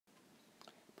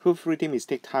Proofreading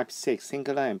mistake type 6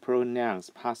 singular and plural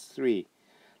nouns part 3。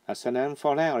上兩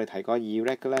課呢，我哋提過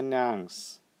irregular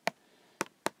nouns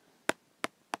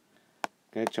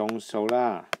嘅眾數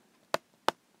啦。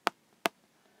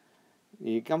而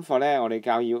今課呢，我哋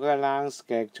教 irregular nouns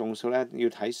嘅眾數呢，要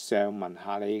睇上文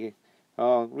下理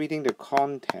嘅reading the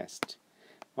context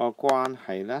個關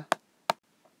係啦。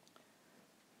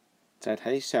就係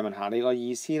睇上文下理個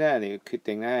意思呢，嚟決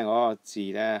定呢嗰個字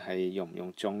呢係用唔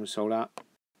用眾數啦。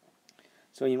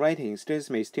So in writing, students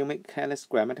may still make careless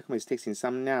grammatical mistakes in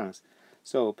some nouns.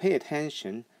 So pay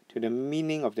attention to the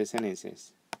meaning of the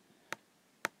sentences.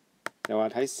 就話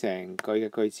睇成句嘅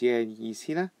句子嘅意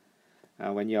思啦。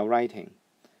when you are writing，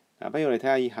不如我哋睇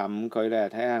下以下5句咧，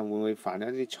睇下會唔會犯咗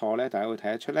啲錯咧？大家會睇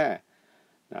得出咧。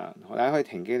大家可以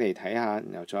停機嚟睇下，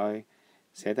然後再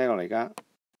寫低落嚟㗎。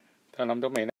睇下諗到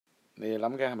未呢？你哋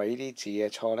諗嘅係咪呢啲字嘅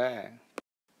錯咧？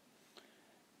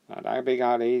大家比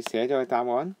較你寫咗嘅答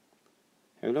案。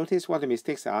Have you noticed what the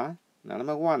mistakes are? Now,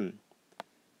 number 1,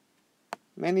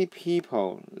 many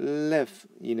people live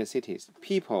in the cities.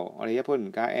 People 我哋一般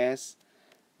唔加 s，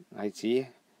 係指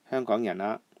香港人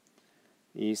啦。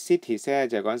而 cities 咧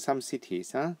就係講 some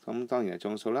cities 啦，咁當然係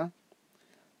眾數啦。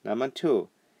Number 2,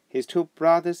 his 2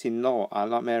 brothers-in-law are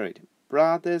not married.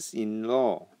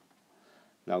 Brothers-in-law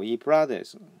留意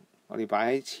brothers， 我哋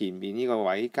擺喺前面呢個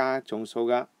位加眾數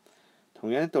㗎。同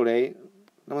樣道理。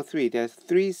Number 3, there are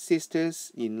 3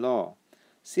 sisters-in-law.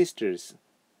 Sisters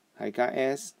係加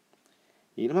s。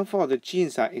而 number 4, the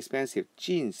jeans are expensive.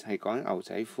 Jeans 係講牛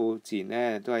仔褲，自然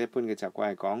呢都係一般嘅習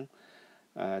慣係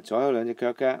講左右兩隻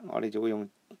腳嘅，我哋就會用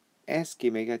s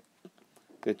結尾嘅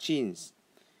the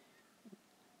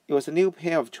jeans。It was a new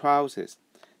pair of trousers.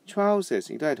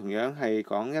 Trousers 亦都係同樣係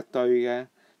講一對嘅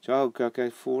左右腳嘅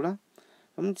褲啦。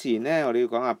咁自然呢，我哋要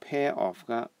講a pair of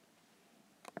㗎。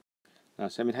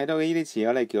上面睇到嘅呢啲詞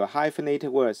我哋叫 hyphenated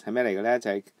words 係咩嚟嘅呢？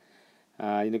就係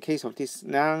in the case of these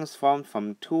nouns formed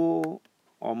from 2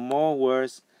 or more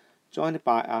words joined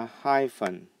by a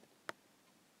hyphen，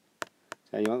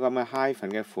 就係用一個咁嘅 hyphen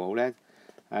嘅符號呢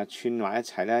串埋一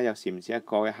齊呢，有時唔止一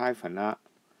個嘅 hyphen 啦。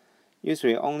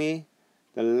Usually only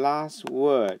the last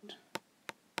word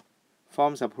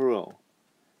forms a plural。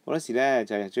好多時呢，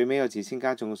就係最尾個字先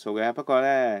加眾數嘅，不過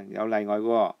呢，有例外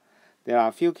喎。There are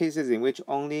a few cases in which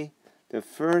only the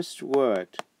first word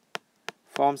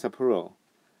forms a plural。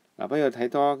不如睇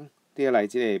多啲嘅例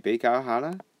子嚟比較一下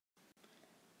啦。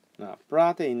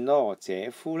brother-in-law 姐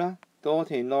夫啦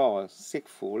 ，daughter-in-law 媳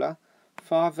婦啦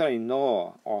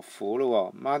 ，father-in-law 岳父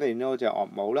咯 ，mother-in-law 就係岳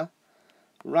母啦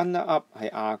 ，runner-up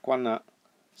係亞軍啦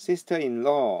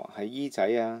 ，sister-in-law 係姨仔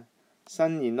啊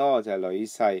 ，son-in-law 就係女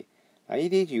婿。呢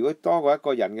啲如果多過一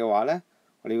個人嘅話呢，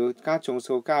我哋要加眾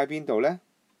數加喺邊度呢？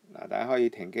大家可以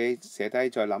停機寫低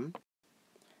再諗。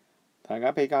大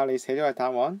家比較你寫咗嘅答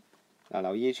案。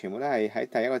留意全部都係喺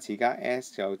第一個字加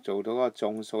s 就做到嗰個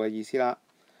眾數嘅意思啦。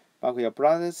包括有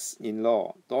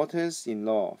brothers-in-law、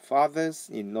daughters-in-law、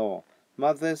fathers-in-law、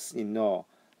mothers-in-law、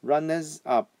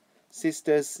runners-up、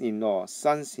sisters-in-law、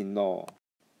sons-in-law。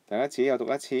大家自己又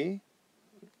讀一次。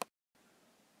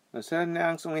Certain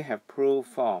nouns only have plural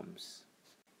forms.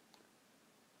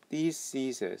 These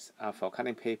scissors are for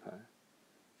cutting paper.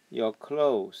 Your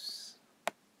clothes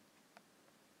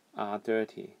are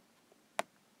dirty.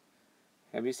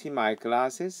 Have you seen my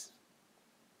glasses?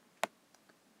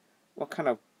 What kind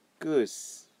of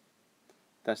goods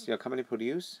does your company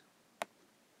produce?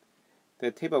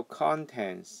 The table of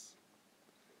contents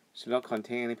should not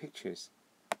contain any pictures.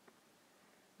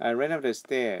 I ran up the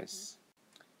stairs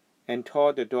and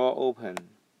tore the door open.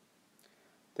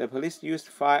 The police used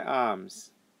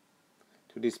firearms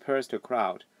to disperse the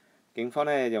crowd. 警方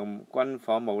呢用軍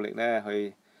火武力呢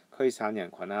去驅散人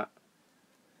群啦。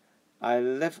I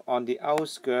live on the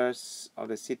outskirts of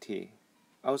the city.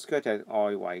 Outskirts 就係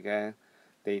外圍嘅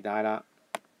地帶啦。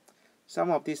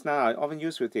Some of these nouns are often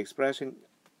used with the expression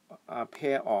a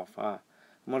pair of 咁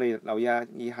我哋留意下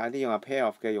以下啲用 a pair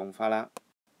of 嘅用法啦。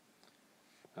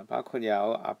包括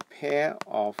有 a pair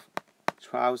of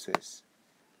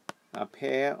trousers、a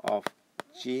pair of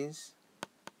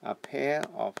jeans、a pair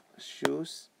of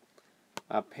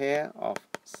shoes、a pair of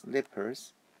slippers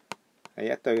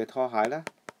係一對嘅拖鞋啦。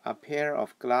A pair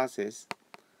of glasses,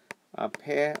 a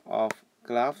pair of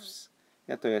gloves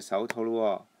一對嘅手套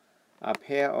咯喎 ，a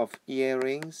pair of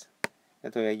earrings 一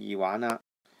對嘅耳環啦。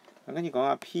跟住講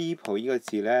下 people 呢個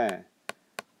字呢，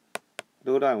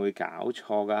都好多人會搞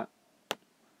錯噶。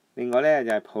另外呢，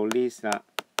就係 police 啦。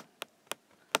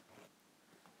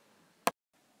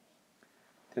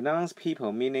The nouns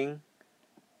people meaning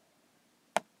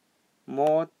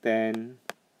more than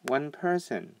one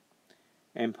person.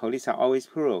 And police are always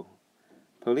plural.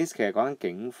 police 其實講緊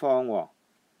警方喎。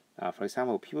For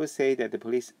example, people say that the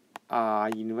police are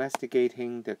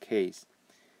investigating the case.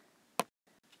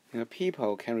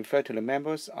 People can refer to the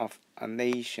members of a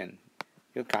nation.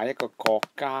 要解一個國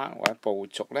家或者部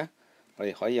族呢，我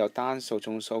哋可以有單數、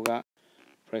眾數㗎。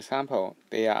For example,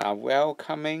 they are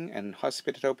welcoming and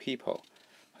hospitable people.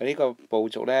 佢呢個部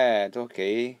族呢都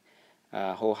幾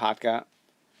好客㗎。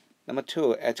Number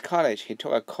 2, at college, he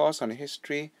took a course on the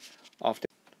history of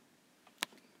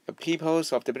the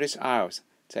peoples of the British Isles.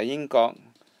 就係英國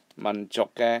民族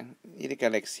嘅呢啲嘅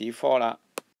歷史科啦。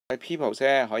people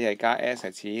啫可以係加 s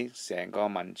係指成個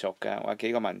民族嘅或者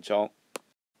幾個民族。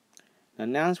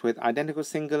Nouns with identical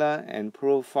singular and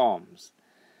plural forms。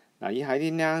而喺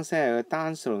啲 nouns 咧嘅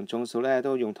單數同眾數咧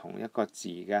都用同一個字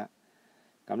嘅。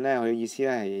咁咧佢嘅意思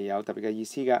咧係有特別嘅意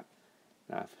思㗎。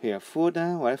譬如 food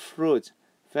啦或者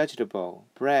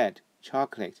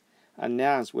fruit、vegetable、bread、chocolate are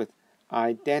nouns with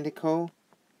identical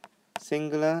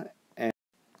singular and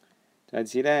就係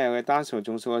指咧佢單數同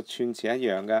眾數嘅串詞一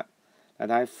樣嘅。但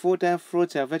係 food 咧、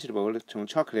fruit 啊、vegetable 同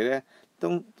chocolate 咧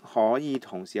都可以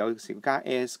同時有時加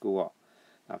s 嘅喎。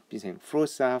變成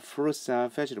fruits 啊、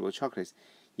vegetable、chocolates。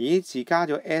而啲字加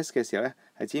咗 s 嘅時候咧，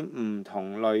係指唔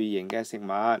同類型嘅食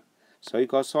物，水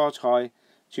果、蔬菜、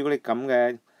朱古力咁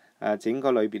嘅整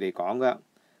個類別嚟講㗎。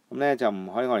咁咧就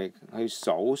唔可以我哋去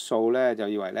數數咧，就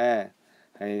以為咧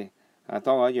係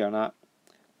多過一樣啦。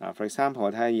For example，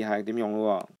 我睇下以下點用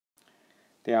咯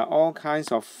喎。There are all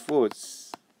kinds of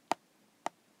fruits.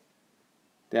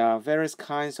 There are various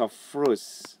kinds of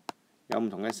fruits. 有唔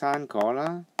同嘅生果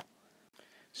啦。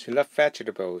She loved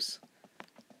vegetables.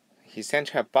 He sent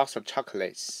her a box of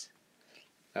chocolates.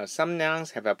 Now, some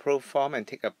nouns have a plural form and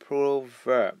take a plural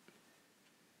verb.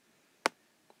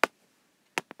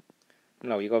 咁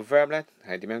留意個 verb 咧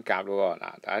係點樣夾咯喎？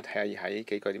嗱，大家睇下以下呢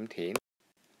幾句點填。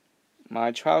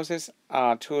My trousers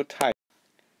are too tight.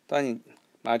 當然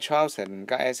 ，my trousers 唔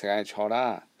加 s 梗係錯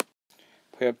啦。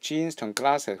配合 jeans 同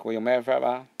glasses 會用咩 verb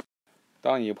啊？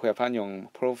當然要配合翻用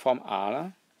plural form are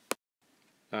啦。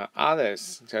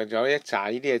others 就有一紮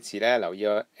呢啲嘅字咧，留意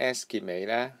個 s 結尾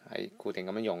咧係固定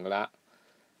咁樣用噶啦，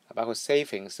包括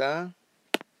savings 啦、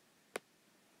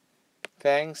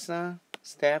thanks 啦、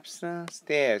steps 啦、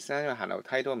stairs 啦，因為行樓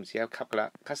梯都唔止一級噶啦。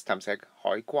customs 係海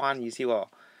關意思喎。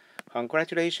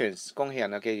congratulations 恭喜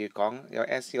人啊，記住講有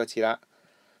s 呢個字啦。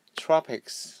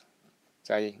tropics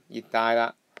就係熱帶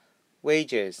啦。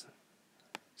wages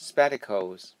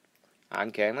spectacles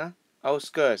眼鏡啦。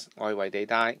outskirts 外圍地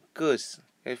帶。goods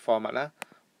啲貨物啦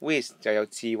 ，with 就有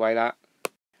智慧啦。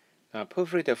Put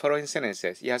through the following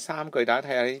sentences， 以下3句大家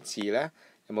睇下啲字咧，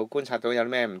有冇觀察到有啲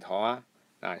咩唔妥啊？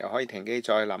又可以停機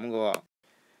再諗嘅喎。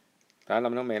大家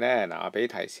諗到未咧？我俾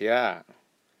提示啦。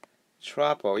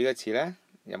Trouble 呢個字咧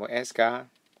有冇 s 㗎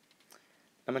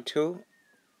 ？Number 2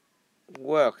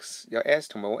 works 有 s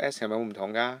同冇 s 係咪好唔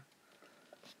同㗎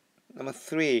 ？Number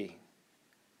 3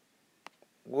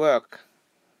 work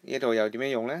呢度又點樣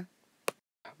用咧？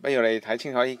不如我哋睇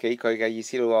清楚呢幾句嘅意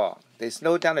思咯喎。They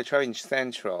slow down the travel in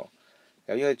Central，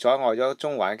 由於佢阻礙咗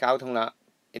中環嘅交通啦。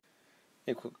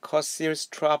It could cause serious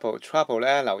trouble。trouble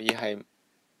咧留意係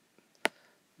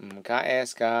唔加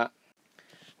s 㗎。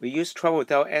We use trouble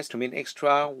without s to mean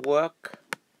extra work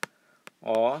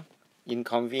or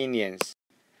inconvenience，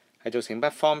 係造成不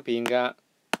方便㗎。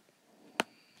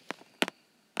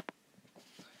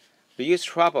We use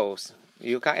troubles。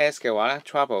要加 s 嘅話咧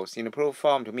 ，troubles in the plural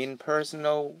form to mean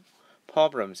personal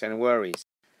problems and worries，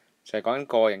 就係講緊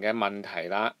個人嘅問題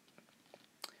啦。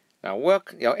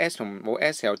work 有 s 同冇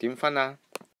s 又點分啊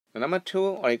？Number 2，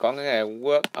 我哋講緊嘅係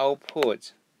work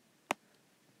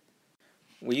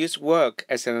output。We use work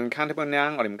as an uncountable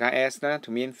noun， 我哋唔加 s 啦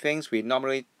 ，to mean things we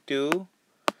normally do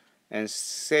and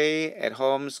say at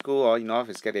home, school or in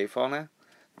office 嘅地方咧，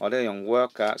我都係用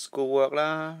work 㗎 ，school work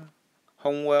啦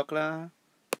 ，homework 啦。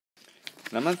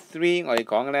Number 3， 我哋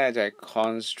講嘅咧就係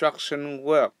construction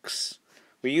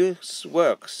works。We use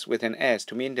works with an s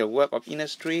to mean the work of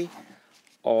industry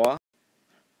or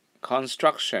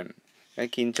construction 嘅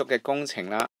建築嘅工程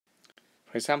啦。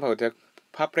For example, the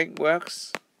public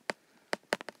works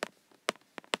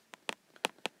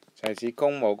就係指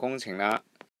公務工程啦。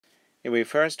It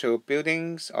refers to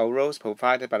buildings or roads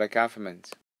provided by the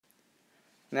government.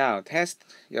 Now, test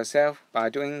yourself by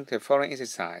doing the following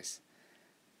exercise.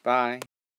 Bye.